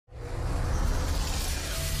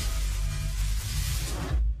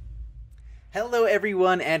Hello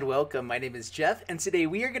everyone and welcome. My name is Jeff and today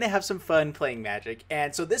we are going to have some fun playing Magic.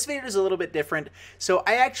 And so this video is a little bit different. So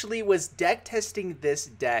I actually was deck testing this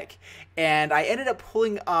deck and I ended up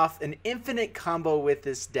pulling off an infinite combo with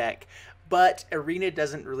this deck. But Arena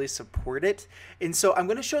doesn't really support it. And so I'm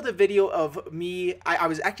going to show the video of me. I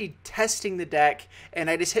was actually testing the deck and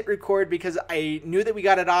I just hit record because I knew that we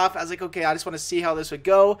got it off. I was like, okay, I just want to see how this would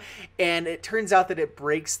go. And it turns out that it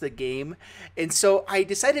breaks the game. And so I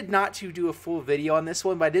decided not to do a full video on this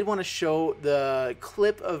one, but I did want to show the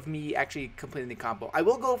clip of me actually completing the combo. I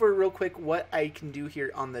will go over real quick what I can do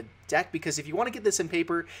here on the deck, because if you want to get this in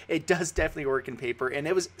paper, it does definitely work in paper, and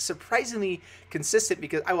it was surprisingly consistent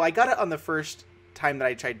because I got it on the first time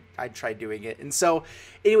that I tried doing it. And so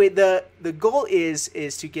anyway, the goal is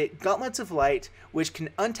to get Gauntlets of Light, which can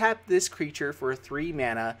untap this creature for 3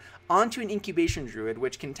 mana, onto an Incubation Druid,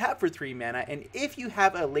 which can tap for 3 mana, and if you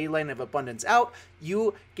have a Leyline of Abundance out,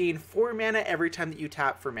 you gain 4 mana every time that you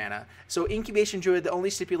tap for mana. So Incubation Druid, the only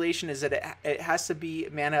stipulation is that it has to be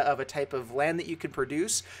mana of a type of land that you can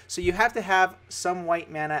produce, so you have to have some white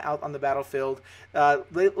mana out on the battlefield.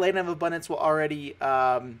 Leyline of Abundance will already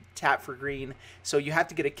tap for green, so you have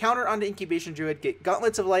to get a counter onto Incubation Druid, get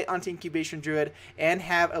Gauntlets of Light onto Incubation Druid, and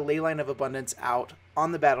have a Leyline of Abundance out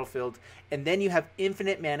on the battlefield, and then you have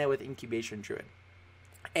infinite mana with Incubation Druid.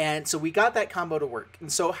 And so we got that combo to work. And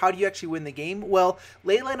so how do you actually win the game? Well,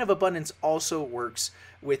 Leyline of Abundance also works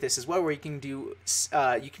with this as well, where you can do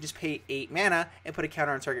you can just pay 8 mana and put a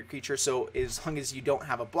counter on target creature. So as long as you don't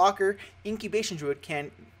have a blocker, Incubation Druid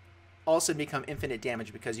can also become infinite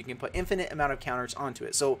damage because you can put infinite amount of counters onto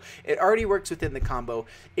it. So it already works within the combo.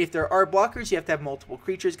 If there are blockers, you have to have multiple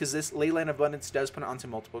creatures, because this Leyline of Abundance does put it onto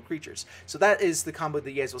multiple creatures. So that is the combo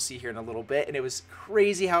that you guys will see here in a little bit, and it was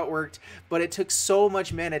crazy how it worked, but it took so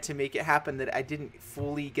much mana to make it happen that I didn't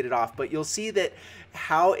fully get it off. But you'll see that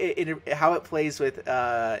how it plays with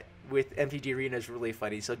MTG Arena is really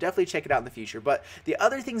funny, so definitely check it out in the future. But the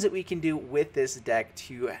other things that we can do with this deck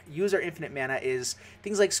to use our infinite mana is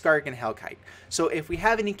things like Skark and Hellkite. So if we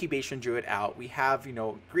have an Incubation Druid out, we have,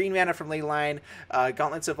 green mana from Leyline,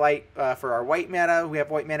 Gauntlets of Light for our white mana, we have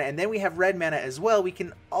white mana, and then we have red mana as well. We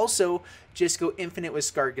can also just go infinite with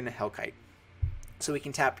Skark and Hellkite. So we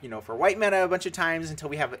can tap, for white mana a bunch of times until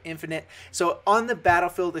we have an infinite. So on the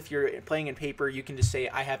battlefield, if you're playing in paper, you can just say,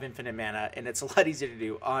 I have infinite mana, and it's a lot easier to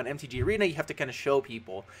do. On MTG Arena, you have to kind of show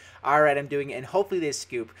people, all right, I'm doing it, and hopefully they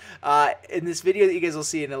scoop. In this video that you guys will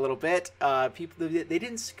see in a little bit, people, they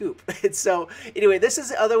didn't scoop. And so anyway, this is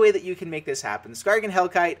the other way that you can make this happen. Skark and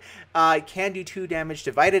Hellkite can do 2 damage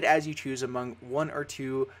divided as you choose among 1 or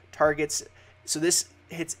 2 targets. So this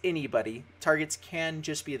hits anybody. Targets can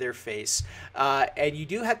just be their face. And you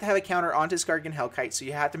do have to have a counter onto Skark and Hellkite, so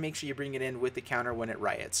you have to make sure you bring it in with the counter when it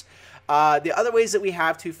riots. The other ways that we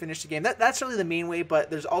have to finish the game, that's really the main way, but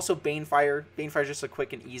there's also Banefire. Banefire is just a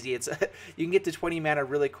quick and easy. It's you can get to 20 mana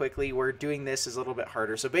really quickly, where doing this is a little bit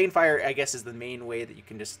harder. So Banefire, I guess, is the main way that you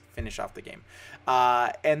can just finish off the game.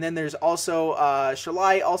 And then there's also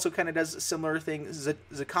Shalai also kind of does similar things.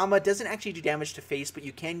 Zakama doesn't actually do damage to face, but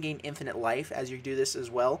you can gain infinite life as you do this as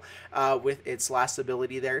well, with its last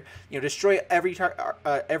ability there. Destroy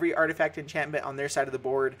every artifact enchantment on their side of the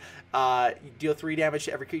board, deal 3 damage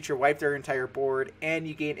to every creature, wipe their entire board, and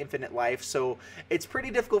you gain infinite life. So it's pretty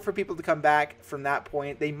difficult for people to come back from that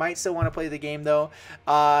point. They might still want to play the game though.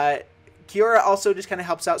 Kiora also just kind of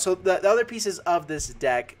helps out. So the other pieces of this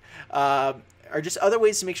deck are just other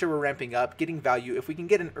ways to make sure we're ramping up, getting value. If we can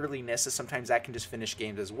get an early Nissa, sometimes that can just finish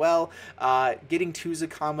games as well. Getting 2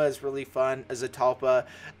 Zakama is really fun. Zatalpa.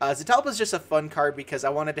 Zatalpa is just a fun card because I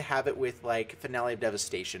wanted to have it with like Finale of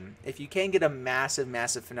Devastation. If you can get a massive,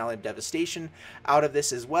 massive Finale of Devastation out of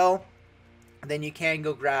this as well, then you can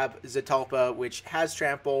go grab Zatalpa, which has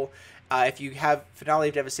Trample. If you have Finale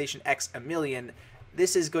of Devastation X a million,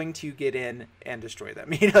 this is going to get in and destroy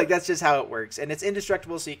them. Like that's just how it works, and it's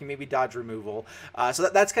indestructible, so you can maybe dodge removal. So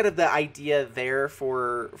that's kind of the idea there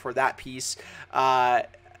for that piece.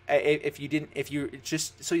 If you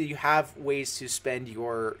just so you have ways to spend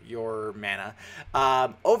your mana.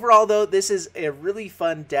 Overall though, this is a really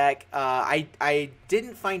fun deck. I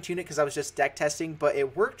didn't fine tune it because I was just deck testing, but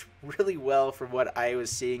it worked really well from what I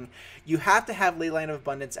was seeing. You have to have Leyline of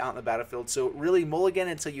Abundance out in the battlefield, so really mulligan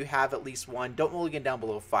until you have at least 1. Don't mulligan down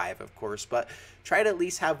below 5, of course, but try to at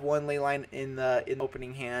least have 1 Leyline in the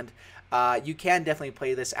opening hand. You can definitely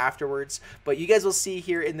play this afterwards, but you guys will see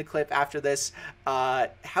here in the clip after this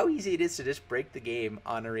how easy it is to just break the game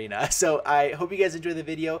on Arena. So I hope you guys enjoy the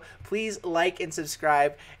video. Please like and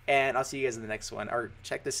subscribe, and I'll see you guys in the next one. Or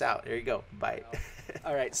check this out. There you go. Bye.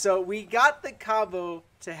 All right, so we got the combo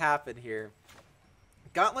to happen here.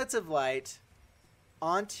 Gauntlets of Light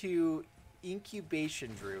onto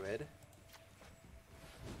Incubation Druid.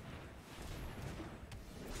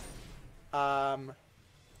 Untap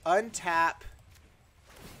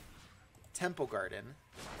Temple Garden.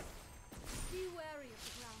 Be wary of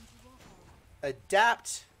the ground you walk on.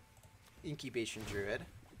 Adapt Incubation Druid.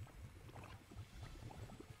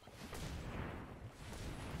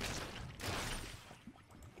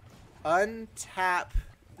 Untap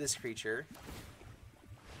this creature.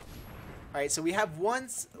 All right, so we have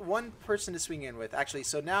one person to swing in with. Actually,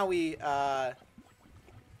 so now we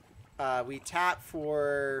tap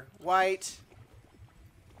for white.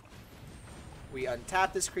 We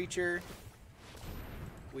untap this creature.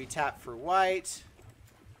 We tap for white.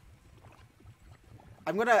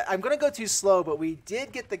 I'm gonna go too slow, but we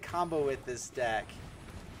did get the combo with this deck.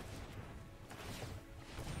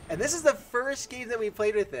 And this is the first game that we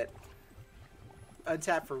played with it.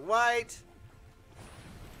 Untap for white.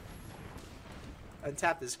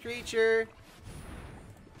 Untap this creature.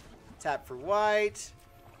 Tap for white.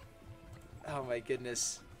 Oh my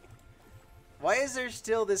goodness. Why is there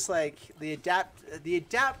still this, like, the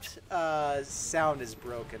adapt sound is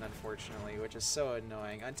broken, unfortunately, which is so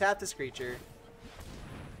annoying. Untap this creature.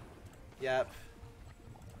 Yep.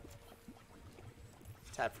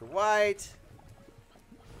 Tap for white.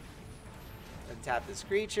 Untap this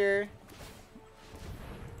creature.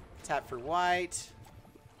 Tap for white.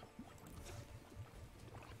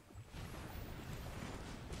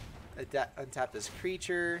 Untap this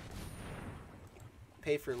creature.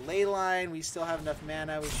 Pay for Leyline. We still have enough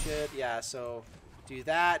mana. We should. Yeah, so do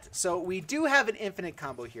that. So we do have an infinite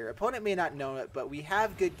combo here. Opponent may not know it, but we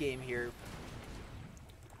have good game here.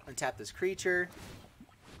 Untap this creature.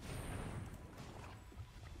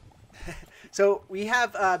 So we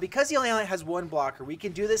have, because he only has one blocker, we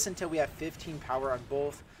can do this until we have 15 power on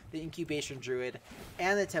both the Incubation Druid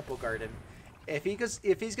and the Temple Garden. If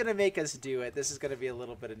he's gonna make us do it, this is gonna be a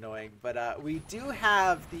little bit annoying. But we do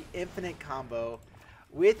have the infinite combo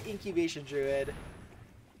with Incubation Druid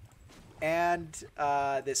and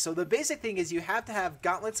this. So the basic thing is you have to have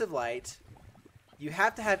Gauntlets of Light, you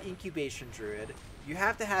have to have Incubation Druid, you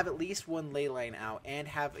have to have at least one Leyline out, and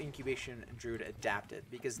have Incubation Druid adapted,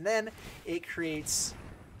 because then it creates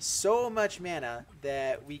so much mana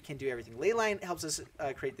that we can do everything. Leyline helps us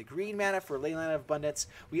create the green mana for Leyline of Abundance.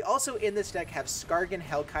 We also in this deck have Skargan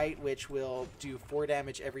Hellkite, which will do 4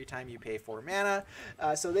 damage every time you pay 4 mana.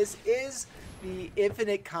 So this is the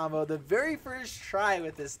infinite combo. The very first try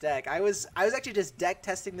with this deck, I was actually just deck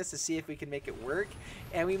testing this to see if we can make it work,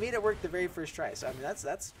 and we made it work the very first try. So I mean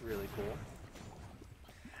that's really cool.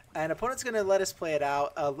 And opponent's gonna let us play it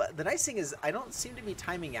out. The nice thing is I don't seem to be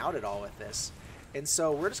timing out at all with this. And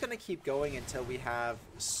so we're just going to keep going until we have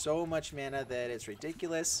so much mana that it's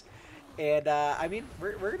ridiculous. And I mean,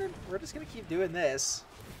 we're just going to keep doing this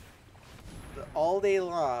all day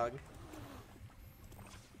long,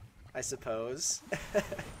 I suppose.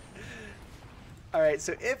 All right,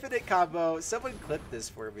 so infinite combo. Someone clip this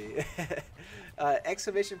for me.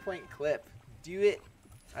 Exclamation point clip. Do it.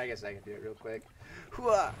 I guess I can do it real quick.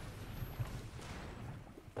 Hooah!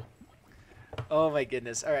 Oh my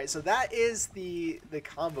goodness! All right, so that is the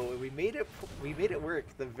combo. We made it work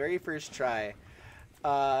the very first try.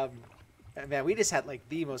 Man, we just had like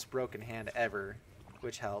the most broken hand ever,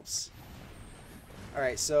 which helps. All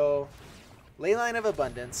right, so Leyline of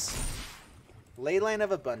Abundance, Leyline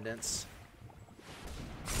of Abundance.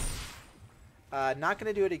 Not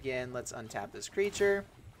gonna do it again. Let's untap this creature.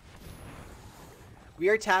 We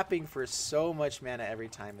are tapping for so much mana every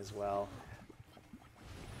time as well.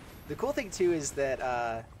 The cool thing too is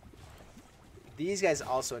that these guys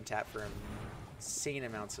also untap for insane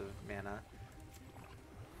amounts of mana.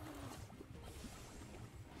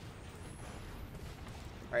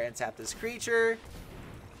 Alright, untap this creature.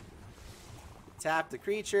 Tap the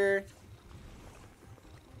creature.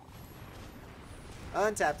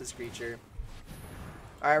 Untap this creature.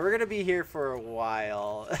 Alright, we're gonna be here for a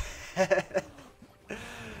while.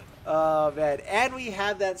 Oh man, and we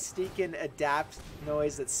have that sneaking adapt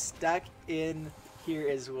noise that's stuck in here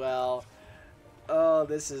as well. Oh,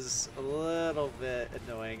 this is a little bit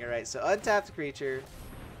annoying. Alright, so untap the creature.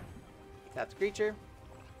 Tap the creature.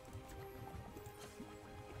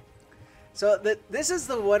 So this is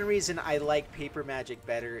the one reason I like Paper Magic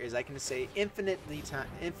better, is I can say infinite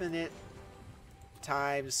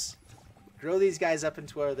times, grow these guys up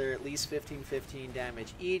into where they're at least 15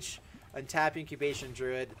 damage each. Untap Incubation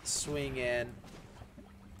Druid, swing in,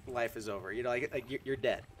 life is over. You know, like you're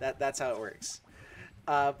dead. That's how it works.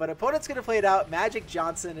 But opponent's gonna play it out. Magic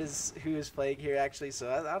Johnson is who is playing here actually,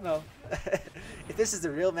 so I don't know if this is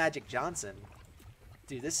the real Magic Johnson.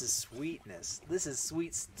 Dude, this is sweetness. This is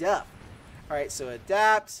sweet stuff. Alright, so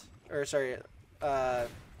adapt. Or, sorry.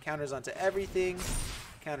 Counters onto everything.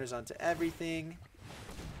 Counters onto everything.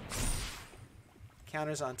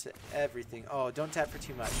 Counters onto everything. Oh, don't tap for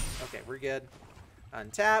too much. Okay, we're good.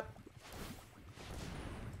 Untap.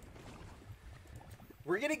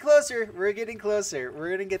 We're getting closer. We're getting closer. We're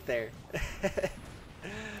gonna get there.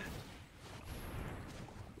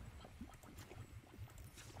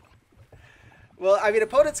 Well, I mean,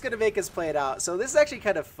 opponent's going to make us play it out. So this is actually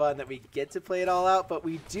kind of fun that we get to play it all out. But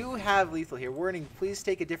we do have lethal here. Warning, please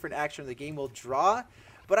take a different action or the game will draw.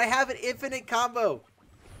 But I have an infinite combo.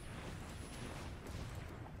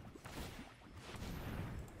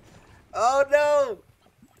 Oh, no.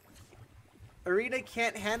 Arena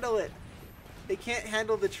can't handle it. They can't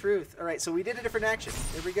handle the truth. All right, so we did a different action.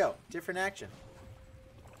 There we go. Different action.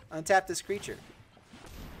 Untap this creature.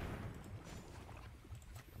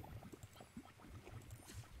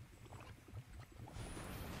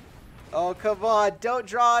 Oh, come on. Don't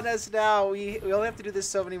draw on us now. We only have to do this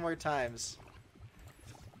so many more times.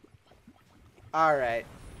 Alright.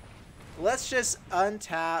 Let's just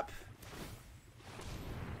untap.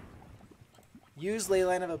 Use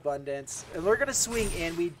Leyline of Abundance. And we're going to swing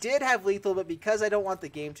in. We did have lethal, but because I don't want the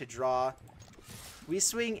game to draw, we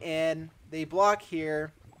swing in. They block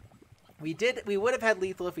here. We would have had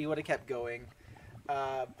lethal if we would have kept going.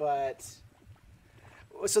 But...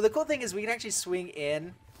 So the cool thing is we can actually swing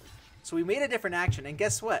in. So we made a different action, and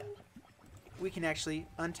guess what? We can actually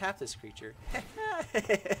untap this creature.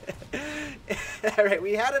 Alright,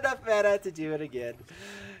 we had enough mana to do it again.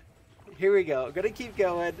 Here we go. I'm going to keep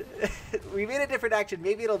going. We made a different action.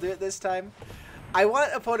 Maybe it'll do it this time. I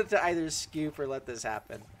want opponent to either scoop or let this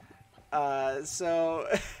happen. So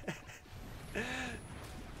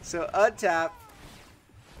untap.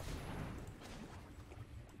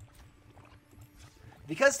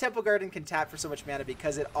 Because Temple Garden can tap for so much mana,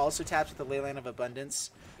 because it also taps with the Leyline of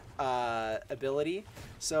Abundance ability.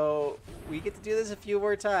 So we get to do this a few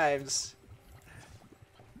more times.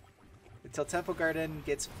 Until Temple Garden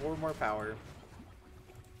gets 4 more power.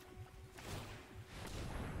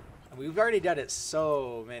 And we've already done it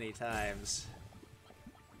so many times.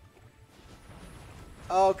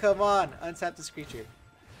 Oh, come on. Untap this creature.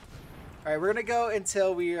 Alright, we're going to go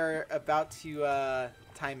until we are about to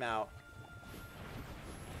time out.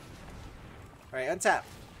 Alright, untap.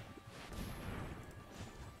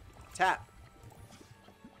 Tap.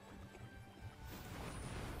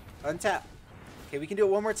 Untap. Okay, we can do it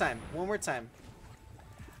one more time. One more time.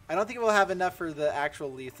 I don't think we'll have enough for the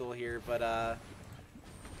actual lethal here, but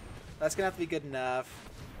that's gonna have to be good enough.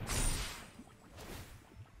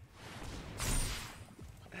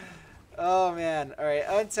 Oh man. Alright,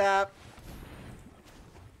 untap.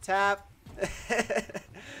 Tap.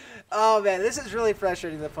 Oh man, this is really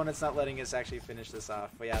frustrating. The opponent's not letting us actually finish this off.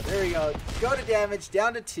 But yeah, there we go. Go to damage,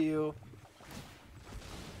 down to 2.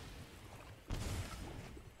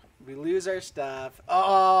 We lose our stuff.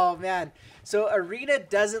 Oh man. So Arena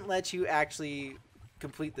doesn't let you actually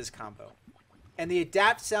complete this combo. And the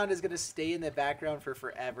adapt sound is going to stay in the background for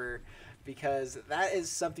forever, because that is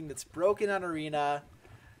something that's broken on Arena.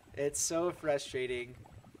 It's so frustrating.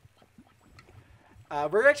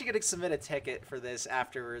 We're actually going to submit a ticket for this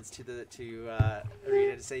afterwards to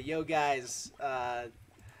Arena to say, yo guys,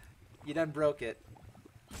 you done broke it.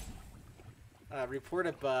 Report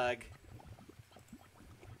a bug.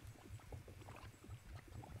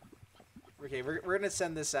 Okay, we're going to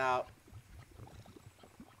send this out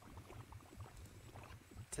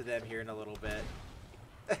to them here in a little bit.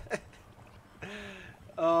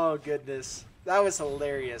 Oh goodness. That was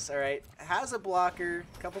hilarious. Alright, has a blocker,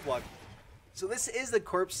 couple blockers. So this is the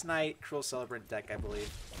Corpse Knight Cruel Celebrant deck, I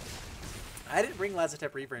believe. I didn't bring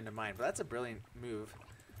Lazotep Reaver into mine, but that's a brilliant move.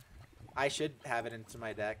 I should have it into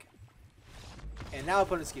my deck. And now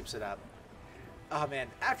opponent scoops it up. Oh man,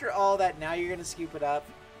 after all that, now you're going to scoop it up.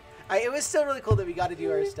 It was still really cool that we got to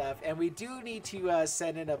do our stuff, and we do need to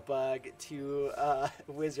send in a bug to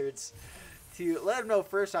Wizards to let them know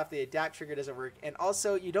first off the adapt trigger doesn't work, and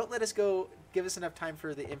also you don't let us go give us enough time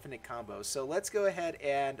for the infinite combo. So let's go ahead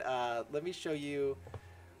and let me show you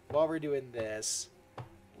while we're doing this.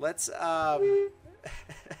 Let's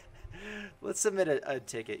let's submit a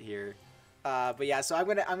ticket here. But yeah, so I'm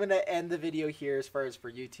gonna end the video here as far as for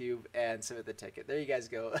YouTube and submit the ticket. There you guys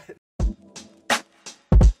go.